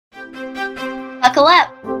Buckle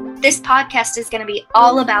up! This podcast is going to be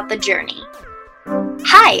all about the journey.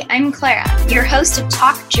 Hi, I'm Clara, your host of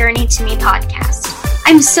Talk Journey to Me podcast.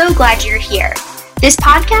 I'm so glad you're here. This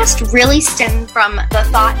podcast really stemmed from the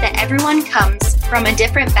thought that everyone comes from a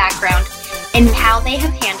different background and how they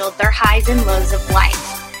have handled their highs and lows of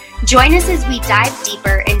life. Join us as we dive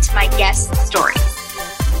deeper into my guests' stories.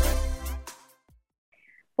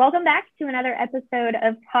 Welcome back to another episode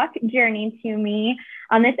of Talk Journey to Me.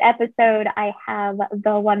 On this episode, I have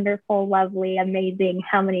the wonderful, lovely, amazing,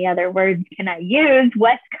 how many other words can I use?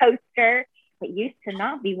 West Coaster, but used to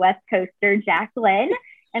not be West Coaster, Jacqueline.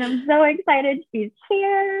 And I'm so excited she's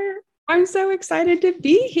here. I'm so excited to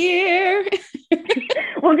be here.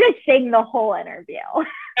 We'll just sing the whole interview.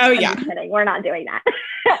 Oh, yeah. I'm just kidding. We're not doing that.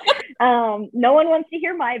 No one wants to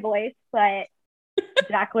hear my voice, but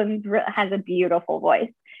Jacqueline has a beautiful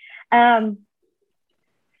voice.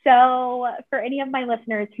 So for any of my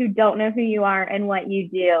listeners who don't know who you are and what you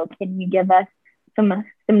do, can you give us some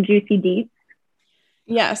juicy deets?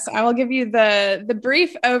 Yes, I will give you the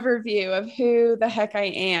brief overview of who the heck I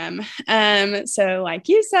am. So like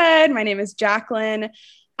you said, my name is Jacqueline.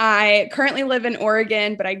 I currently live in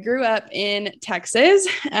Oregon, but I grew up in Texas.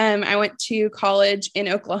 I went to college in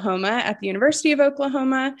Oklahoma at the University of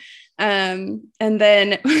Oklahoma. And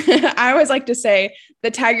then I always like to say the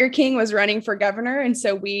Tiger King was running for governor. And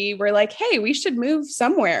so we were like, hey, we should move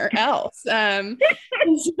somewhere else.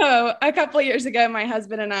 So a couple of years ago, my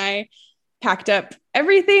husband and I packed up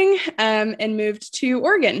everything and moved to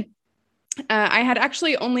Oregon. I had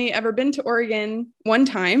actually only ever been to Oregon one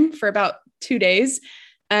time for about 2 days.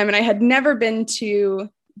 And I had never been to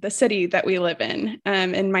the city that we live in.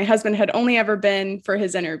 And my husband had only ever been for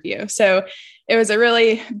his interview. So it was a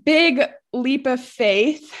really big leap of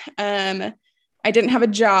faith. I didn't have a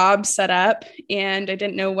job set up and I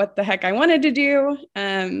didn't know what the heck I wanted to do.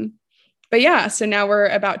 But yeah, so now we're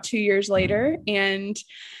about 2 years later and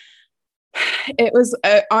it was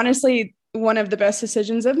honestly one of the best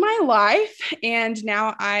decisions of my life. And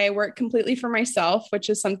now I work completely for myself, which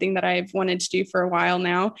is something that I've wanted to do for a while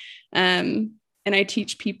now. And I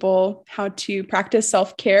teach people how to practice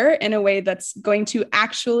self-care in a way that's going to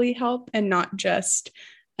actually help and not just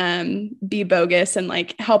be bogus and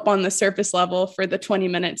like help on the surface level for the 20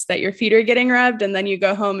 minutes that your feet are getting rubbed. And then you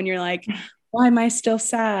go home and you're like, why am I still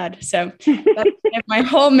sad? So that's my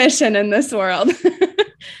whole mission in this world.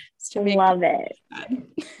 Love it.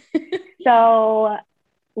 So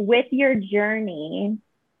with your journey,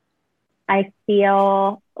 I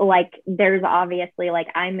feel like there's obviously like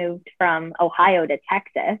I moved from Ohio to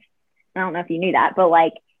Texas. I don't know if you knew that, but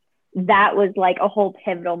like that was like a whole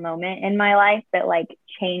pivotal moment in my life that like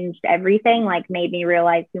changed everything, like made me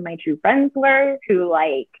realize who my true friends were, who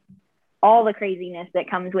like all the craziness that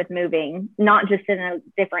comes with moving, not just in a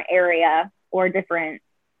different area or different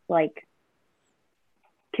like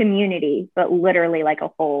community, but literally like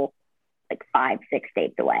a whole like 5-6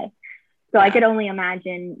 states away. So yeah. I could only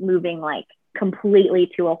imagine moving like completely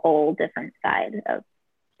to a whole different side of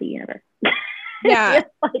the universe. Yeah.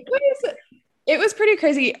 It was pretty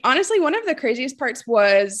crazy. Honestly, one of the craziest parts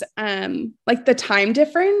was like the time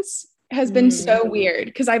difference has been so weird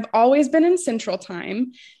because I've always been in Central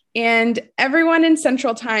Time and everyone in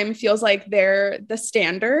Central Time feels like they're the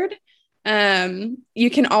standard. You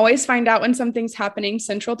can always find out when something's happening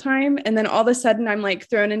Central Time. And then all of a sudden I'm like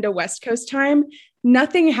thrown into West Coast time.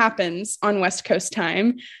 Nothing happens on West Coast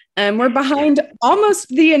time. We're behind almost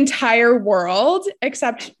the entire world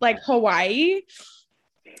except like Hawaii.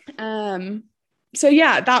 So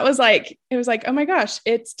yeah, that was like, it was like, oh my gosh,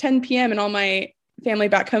 it's 10 p.m. and all my family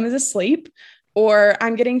back home is asleep, or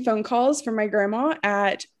I'm getting phone calls from my grandma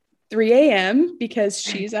at 3 a.m. because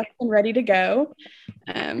she's up and ready to go.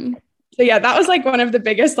 So yeah, that was like one of the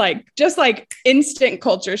biggest, like, just like instant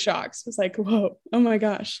culture shocks. It was like, whoa, oh my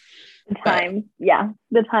gosh.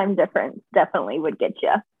 The time difference definitely would get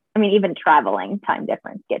you. I mean, even traveling, time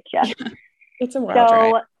difference gets you. Yeah, it's a wild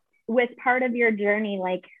ride. With part of your journey,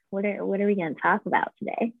 like, what are we going to talk about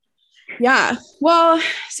today? Yeah, well,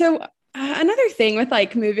 so another thing with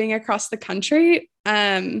like moving across the country,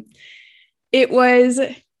 it was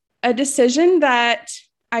a decision that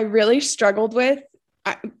I really struggled with.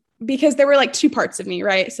 Because there were like two parts of me,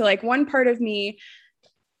 right? So like one part of me,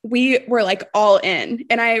 we were like all in.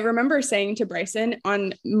 And I remember saying to Bryson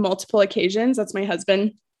on multiple occasions, that's my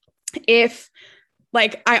husband, if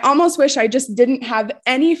like, I almost wish I just didn't have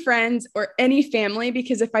any friends or any family,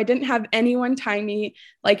 because if I didn't have anyone tying me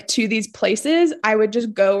like to these places, I would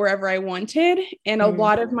just go wherever I wanted. And a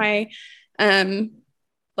lot of my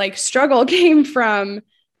like struggle came from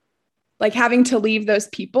like having to leave those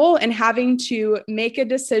people and having to make a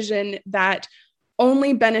decision that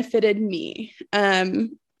only benefited me.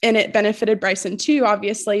 And it benefited Bryson too,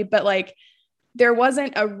 obviously, but like, there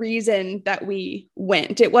wasn't a reason that we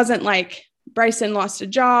went. It wasn't like Bryson lost a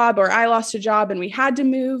job or I lost a job and we had to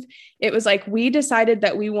move. It was like, we decided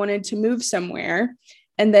that we wanted to move somewhere,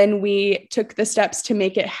 and then we took the steps to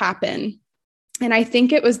make it happen. And I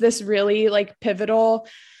think it was this really like pivotal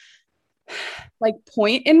like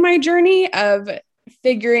point in my journey of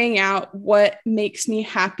figuring out what makes me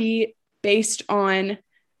happy based on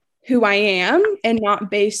who I am and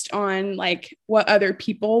not based on like what other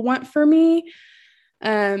people want for me.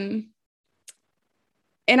 And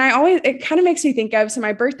it kind of makes me think of, so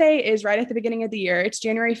my birthday is right at the beginning of the year. It's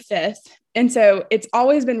January 5th. And so it's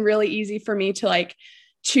always been really easy for me to like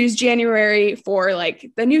choose January for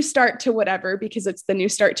like the new start to whatever, because it's the new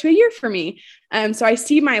start to a year for me. So I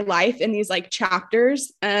see my life in these like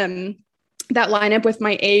chapters, that line up with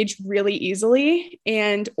my age really easily.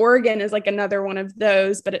 And Oregon is like another one of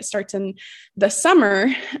those, but it starts in the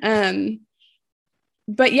summer.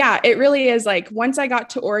 But yeah, it really is like, once I got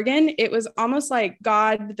to Oregon, it was almost like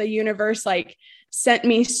God, the universe, like sent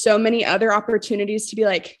me so many other opportunities to be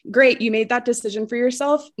like, great, you made that decision for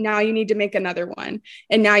yourself. Now you need to make another one.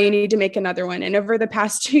 And now you need to make another one. And over the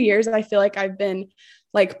past 2 years, I feel like I've been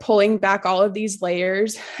like pulling back all of these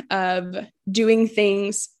layers of doing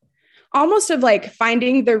things, almost of like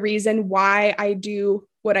finding the reason why I do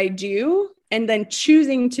what I do, and then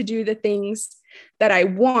choosing to do the things that I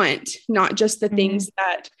want, not just the things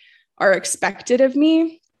that are expected of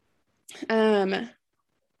me.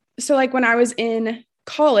 So like when I was in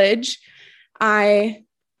college, I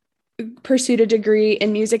pursued a degree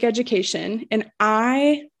in music education, and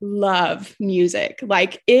I love music.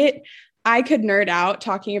 Like I could nerd out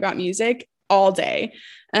talking about music all day.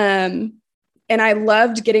 And I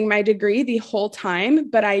loved getting my degree the whole time,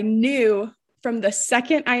 but I knew from the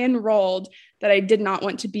second I enrolled that I did not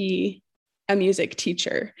want to be a music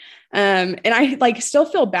teacher. And I like still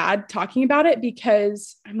feel bad talking about it,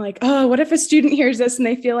 because I'm like, oh, what if a student hears this and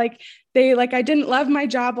they feel like I didn't love my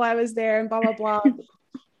job while I was there and blah, blah, blah.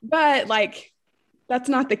 But like, that's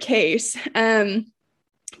not the case.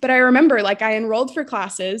 But I remember like I enrolled for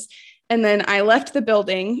classes, and then I left the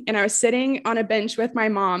building and I was sitting on a bench with my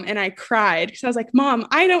mom, and I cried because I was like, Mom,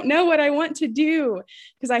 I don't know what I want to do.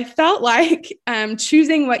 Because I felt like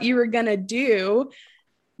choosing what you were going to do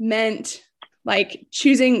meant like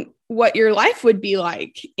choosing what your life would be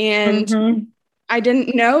like. And I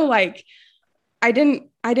didn't know, like, I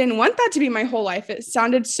didn't want that to be my whole life. It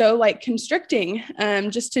sounded so like constricting,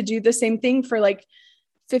 just to do the same thing for like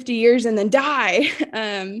 50 years and then die.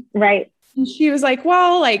 Right. And she was like,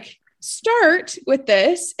 well, like, start with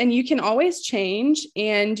this and you can always change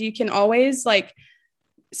and you can always like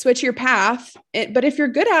switch your path. But if you're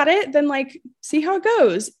good at it, then like, see how it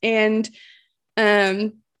goes. And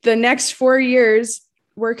the next 4 years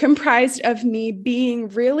were comprised of me being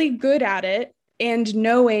really good at it and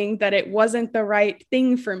knowing that it wasn't the right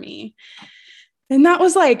thing for me. And that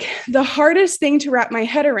was like the hardest thing to wrap my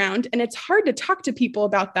head around. And it's hard to talk to people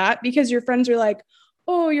about that because your friends are like,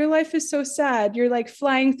 oh, your life is so sad. You're like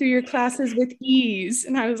flying through your classes with ease.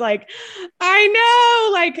 And I was like,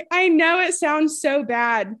 I know it sounds so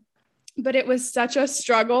bad, but it was such a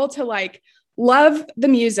struggle to like love the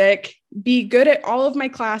music, be good at all of my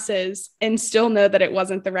classes, and still know that it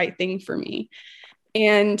wasn't the right thing for me.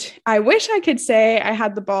 And I wish I could say I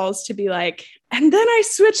had the balls to be like, and then I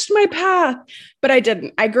switched my path, but I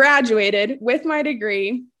didn't. I graduated with my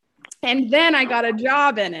degree and then I got a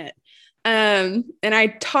job in it. And I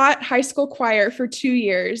taught high school choir for 2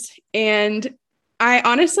 years. And I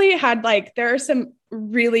honestly had like, there are some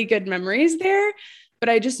really good memories there, but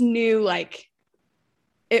I just knew like,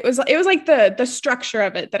 it was like the structure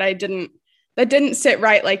of it that didn't sit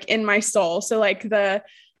right, like in my soul. So like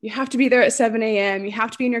you have to be there at 7 a.m. You have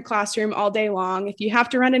to be in your classroom all day long. If you have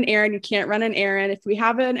to run an errand, you can't run an errand. If we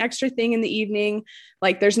have an extra thing in the evening,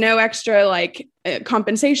 like there's no extra like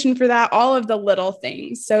compensation for that, all of the little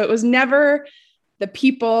things. So it was never the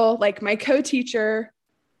people. Like my co-teacher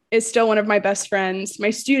is still one of my best friends. My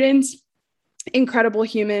students, incredible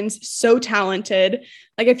humans, so talented.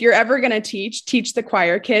 Like if you're ever going to teach the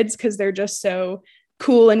choir kids, because they're just so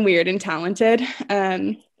cool and weird and talented.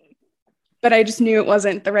 But I just knew it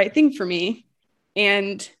wasn't the right thing for me.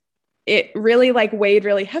 And it really like weighed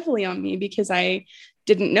really heavily on me because I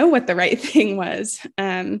didn't know what the right thing was.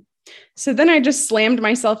 So then I just slammed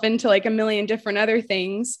myself into like a million different other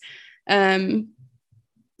things, trying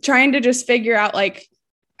to just figure out, like,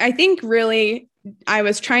 I think really I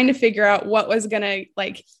was trying to figure out what was going to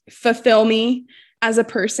like fulfill me as a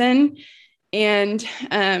person. And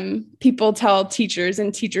people tell teachers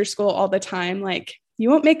in teacher school all the time, like, you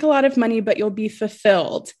won't make a lot of money, but you'll be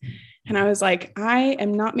fulfilled. And I was like, I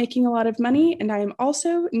am not making a lot of money, and I am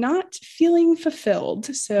also not feeling fulfilled.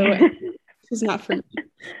 So this is not for me.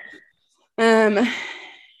 And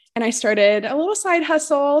I started a little side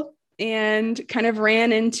hustle and kind of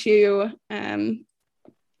ran into the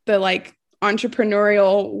like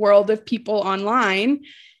entrepreneurial world of people online.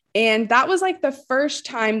 And that was like the first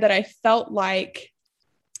time that I felt like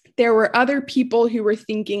there were other people who were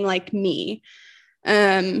thinking like me,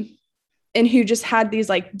 and who just had these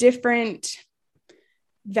like different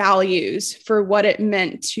values for what it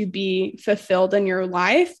meant to be fulfilled in your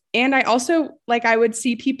life. And I also, like, I would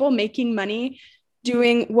see people making money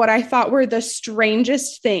doing what I thought were the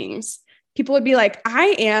strangest things. People would be like,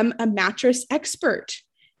 I am a mattress expert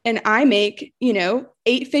and I make,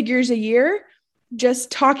 8 figures a year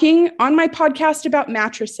just talking on my podcast about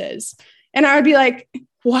mattresses. And I would be like,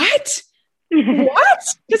 what? What?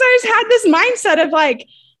 Because I just had this mindset of like,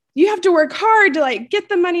 you have to work hard to like get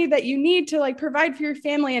the money that you need to like provide for your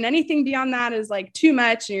family, and anything beyond that is like too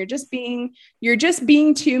much, and you're just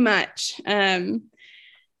being too much. And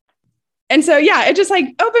so, yeah, it just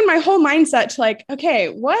like opened my whole mindset to like, okay,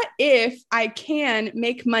 what if I can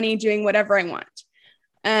make money doing whatever I want?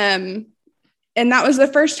 And that was the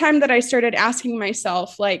first time that I started asking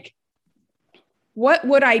myself, like, what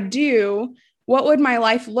would I do? What would my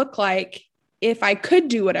life look like if I could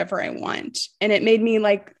do whatever I want? And it made me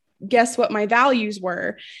like guess what my values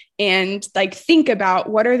were and like think about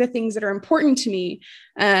what are the things that are important to me.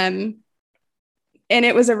 And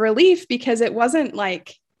it was a relief because it wasn't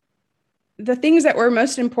like the things that were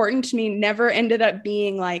most important to me never ended up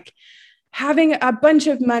being like having a bunch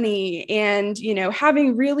of money and,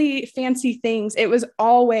 having really fancy things. It was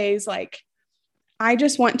always like, I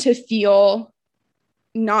just want to feel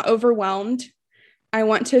not overwhelmed. I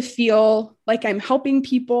want to feel like I'm helping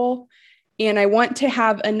people, and I want to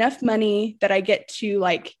have enough money that I get to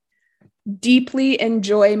like deeply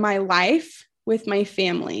enjoy my life with my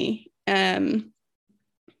family. And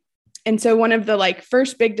so one of the like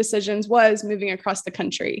first big decisions was moving across the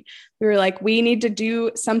country. We were like, we need to do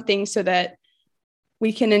something so that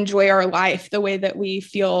we can enjoy our life the way that we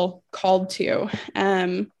feel called to.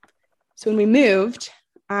 So when we moved,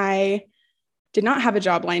 I did not have a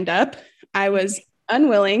job lined up. I was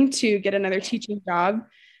unwilling to get another teaching job,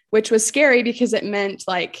 which was scary because it meant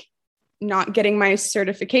like not getting my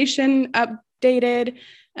certification updated.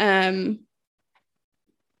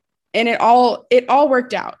 And it all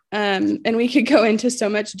worked out. And we could go into so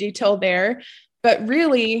much detail there, but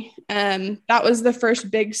really, that was the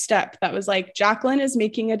first big step. That was like, Jacqueline is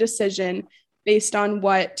making a decision based on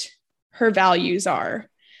what her values are.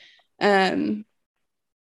 And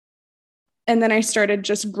then I started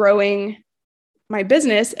just growing my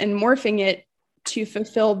business and morphing it to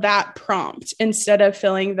fulfill that prompt instead of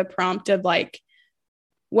filling the prompt of like,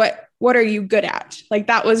 what are you good at? Like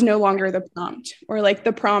that was no longer the prompt, or like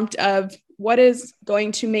the prompt of what is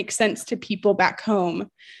going to make sense to people back home.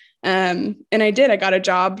 And I got a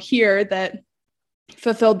job here that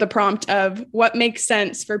fulfilled the prompt of what makes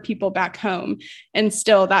sense for people back home. And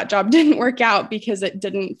still that job didn't work out because it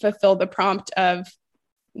didn't fulfill the prompt of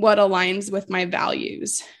what aligns with my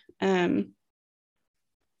values.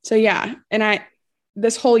 So yeah. And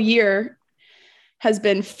this whole year has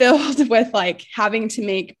been filled with like having to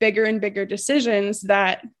make bigger and bigger decisions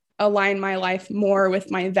that align my life more with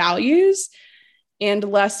my values and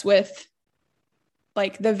less with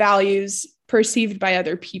like the values perceived by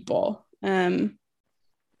other people.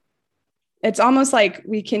 It's almost like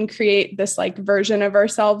we can create this like version of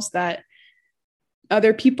ourselves that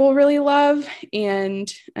other people really love.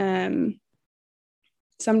 And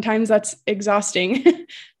sometimes that's exhausting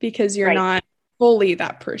because you're not fully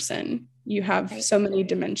that person. You have so many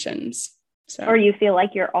dimensions. So, or you feel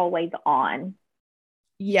like you're always on.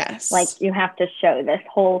 Yes. Like you have to show this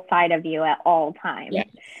whole side of you at all times. Yes.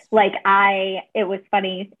 Like it was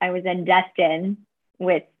funny. I was in Destin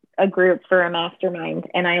with a group for a mastermind,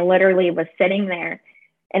 and I literally was sitting there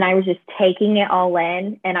and I was just taking it all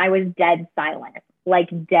in, and I was dead silent,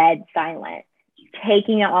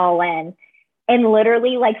 taking it all in. And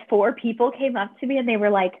literally like 4 people came up to me and they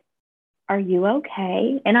were like, "Are you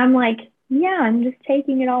okay?" And I'm like, "Yeah, I'm just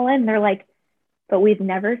taking it all in." They're like, "But we've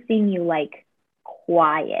never seen you like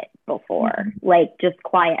quiet before, like just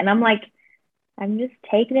quiet." And I'm like, "I'm just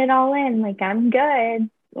taking it all in. Like, I'm good.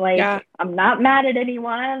 Like, I'm not mad at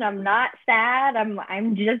anyone. I'm not sad.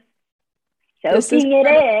 I'm just soaking it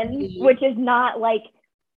in," which is not like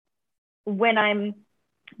when I'm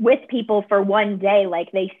with people for one day,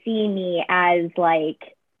 like they see me as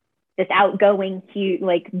like this outgoing, cute,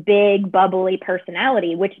 like big, bubbly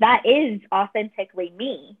personality, which that is authentically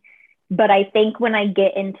me. But I think when I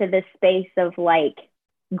get into this space of like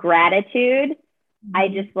gratitude, I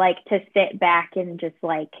just like to sit back and just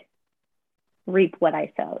like reap what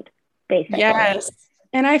I sowed, basically. Yes.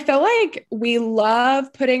 And I feel like we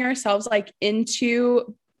love putting ourselves like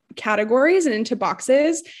into categories and into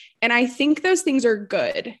boxes. And I think those things are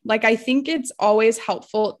good. Like, I think it's always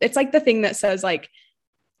helpful. It's like the thing that says like,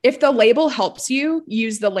 if the label helps you,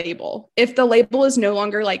 use the label. If the label is no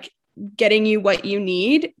longer like getting you what you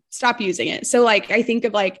need, stop using it. So like, I think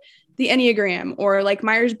of like the Enneagram or like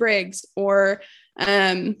Myers-Briggs or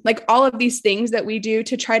like all of these things that we do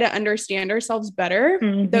to try to understand ourselves better.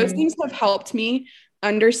 Those things have helped me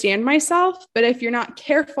understand myself. But if you're not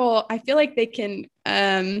careful, I feel like they can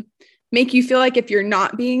make you feel like if you're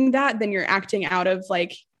not being that, then you're acting out of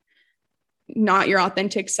like not your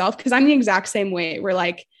authentic self. Cause I'm the exact same way. We're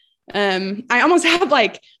like, I almost have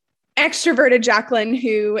like extroverted Jacqueline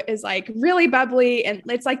who is like really bubbly. And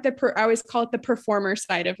it's like I always call it the performer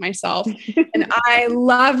side of myself. And I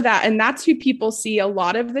love that. And that's who people see a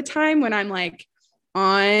lot of the time when I'm like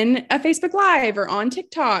on a Facebook Live or on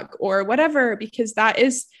TikTok or whatever, because that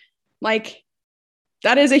is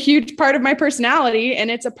a huge part of my personality. And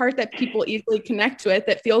it's a part that people easily connect with.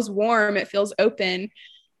 It feels warm. It feels open.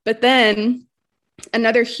 But then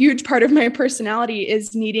another huge part of my personality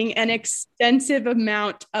is needing an extensive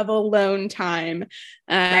amount of alone time,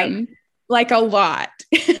 Right. like a lot.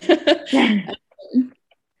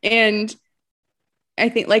 And I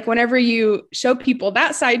think like whenever you show people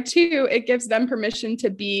that side too, it gives them permission to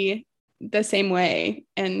be the same way.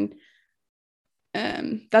 And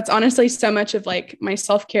that's honestly so much of like my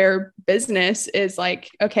self-care business is like,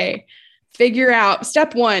 okay, figure out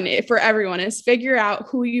step one for everyone is figure out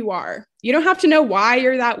who you are. You don't have to know why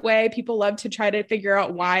you're that way. People love to try to figure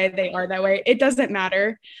out why they are that way. It doesn't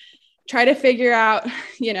matter. Try to figure out,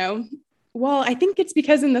 well, I think it's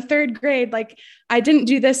because in the third grade, like I didn't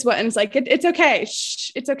do this one. And it's like, it's okay.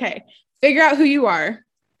 Shh, it's okay. Figure out who you are.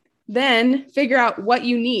 Then figure out what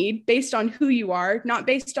you need based on who you are, not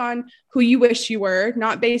based on who you wish you were,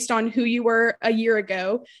 not based on who you were a year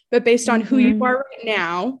ago, but based on who you are right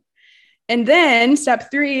now. And then step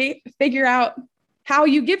 3, figure out how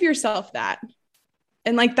you give yourself that.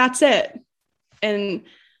 And like, that's it. And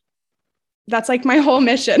that's like my whole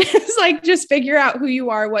mission. It's like, just figure out who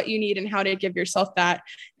you are, what you need, and how to give yourself that.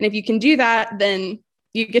 And if you can do that, then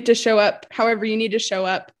you get to show up however you need to show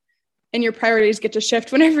up. And your priorities get to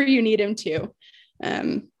shift whenever you need them to.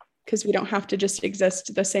 Because we don't have to just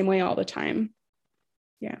exist the same way all the time.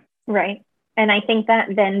 Yeah. Right. And I think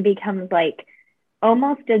that then becomes like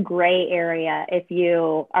almost a gray area if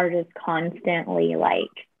you are just constantly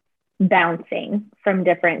like bouncing from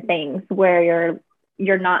different things where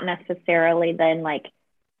you're not necessarily then like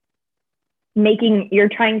you're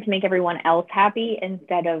trying to make everyone else happy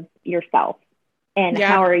instead of yourself. And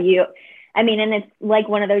how are you? I mean, and it's like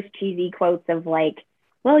one of those cheesy quotes of like,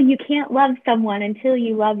 well, you can't love someone until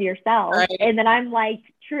you love yourself. Right. And then I'm like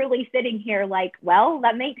truly sitting here like, well,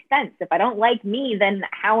 that makes sense. If I don't like me, then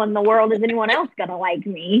how in the world is anyone else going to like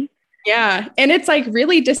me? Yeah. And it's like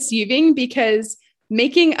really deceiving because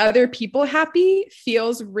making other people happy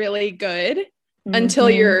feels really good until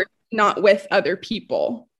you're not with other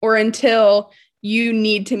people or until you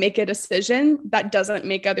need to make a decision that doesn't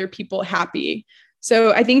make other people happy.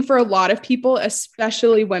 So I think for a lot of people,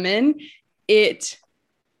 especially women,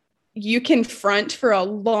 you can front for a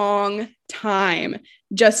long time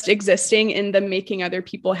just existing in the making other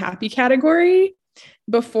people happy category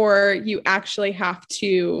before you actually have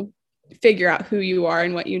to figure out who you are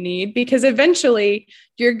and what you need, because eventually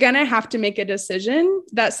you're going to have to make a decision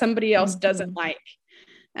that somebody else doesn't like.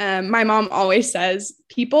 My mom always says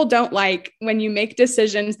people don't like when you make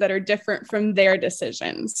decisions that are different from their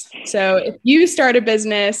decisions. So if you start a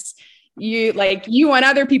business, you want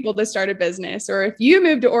other people to start a business, or if you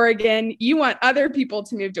move to Oregon, you want other people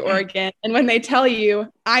to move to Oregon. And when they tell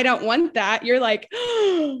you, I don't want that, you're like,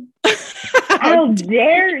 oh, how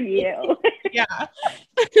dare you? Yeah.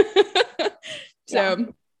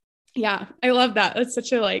 So yeah, I love that. That's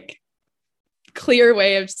such a like clear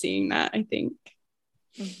way of seeing that, I think.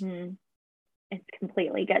 It's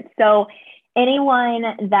completely good. So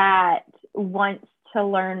anyone that wants to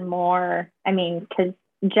learn more, I mean, because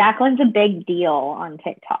Jacqueline's a big deal on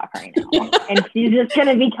TikTok right now, and she's just going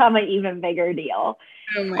to become an even bigger deal.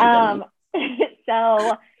 Oh my goodness.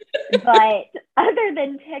 So, but other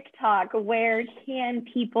than TikTok, where can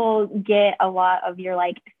people get a lot of your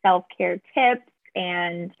like self-care tips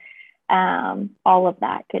and all of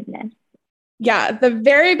that goodness? Yeah, the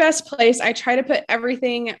very best place, I try to put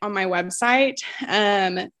everything on my website.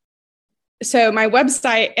 So my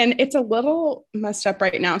website, and it's a little messed up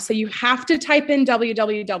right now. So you have to type in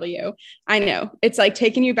www. I know it's like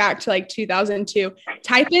taking you back to like 2002.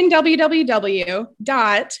 Type in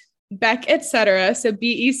www.beck, etc. So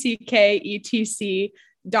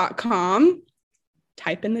BECKETC.com.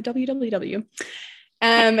 Type in the www.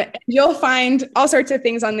 You'll find all sorts of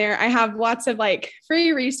things on there. I have lots of like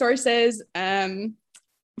free resources,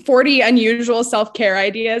 40 unusual self-care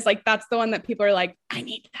ideas. Like that's the one that people are like, I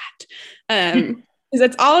need that. Because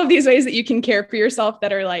it's all of these ways that you can care for yourself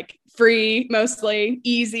that are like free, mostly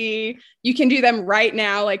easy. You can do them right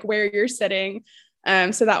now, like where you're sitting.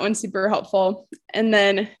 So that one's super helpful. And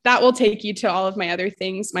then that will take you to all of my other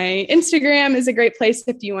things. My Instagram is a great place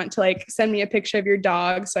if you want to like send me a picture of your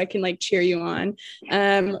dog so I can like cheer you on.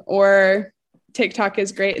 Or TikTok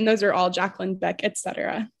is great. And those are all Jacqueline Beck,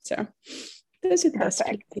 etc. So those are the best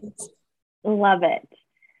things. Love it.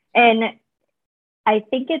 And I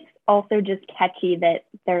think it's also just catchy that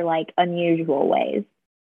they're like unusual ways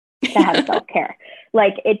to have self-care.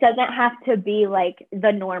 Like it doesn't have to be like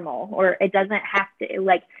the normal, or it doesn't have to,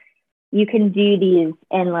 like you can do these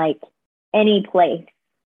in like any place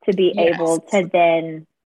to be able to then,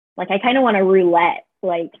 like I kind of want a roulette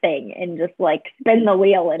like thing and just like spin the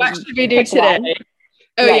wheel and what should we do today? One.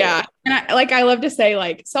 Oh right. Yeah. And I love to say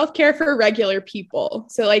like self-care for regular people.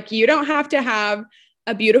 So like you don't have to have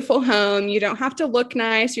a beautiful home. You don't have to look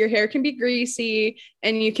nice. Your hair can be greasy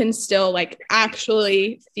and you can still like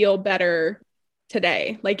actually feel better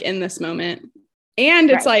today, like in this moment. And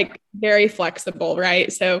it's like very flexible,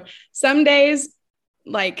 right? So some days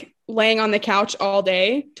like laying on the couch all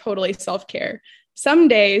day, totally self-care. Some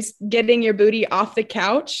days getting your booty off the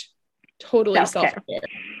couch, totally self-care.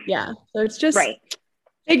 Yeah. So it's just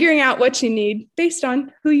figuring out what you need based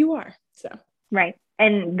on who you are. So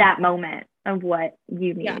and that moment of what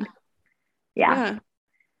you need. Yeah.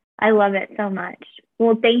 I love it so much.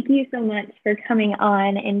 Well, thank you so much for coming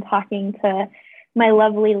on and talking to my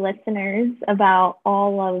lovely listeners about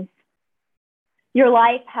all of your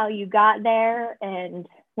life, how you got there, and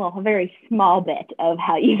well, a very small bit of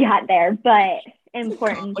how you got there, but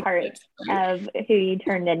important part of who you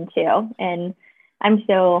turned into. And I'm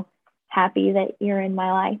so happy that you're in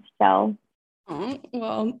my life. So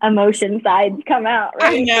well, emotion sides come out,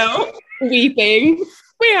 right? I know. Weeping.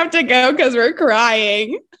 We have to go because we're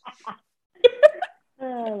crying.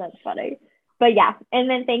 Oh, that's funny. But yeah, and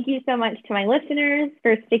then thank you so much to my listeners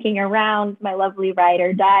for sticking around. My lovely ride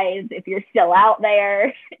or dies, if you're still out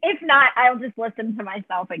there. If not, I'll just listen to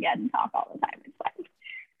myself again talk all the time. It's fine.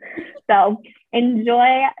 So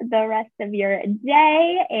enjoy the rest of your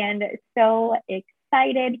day, and so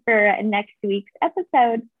excited for next week's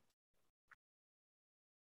episode.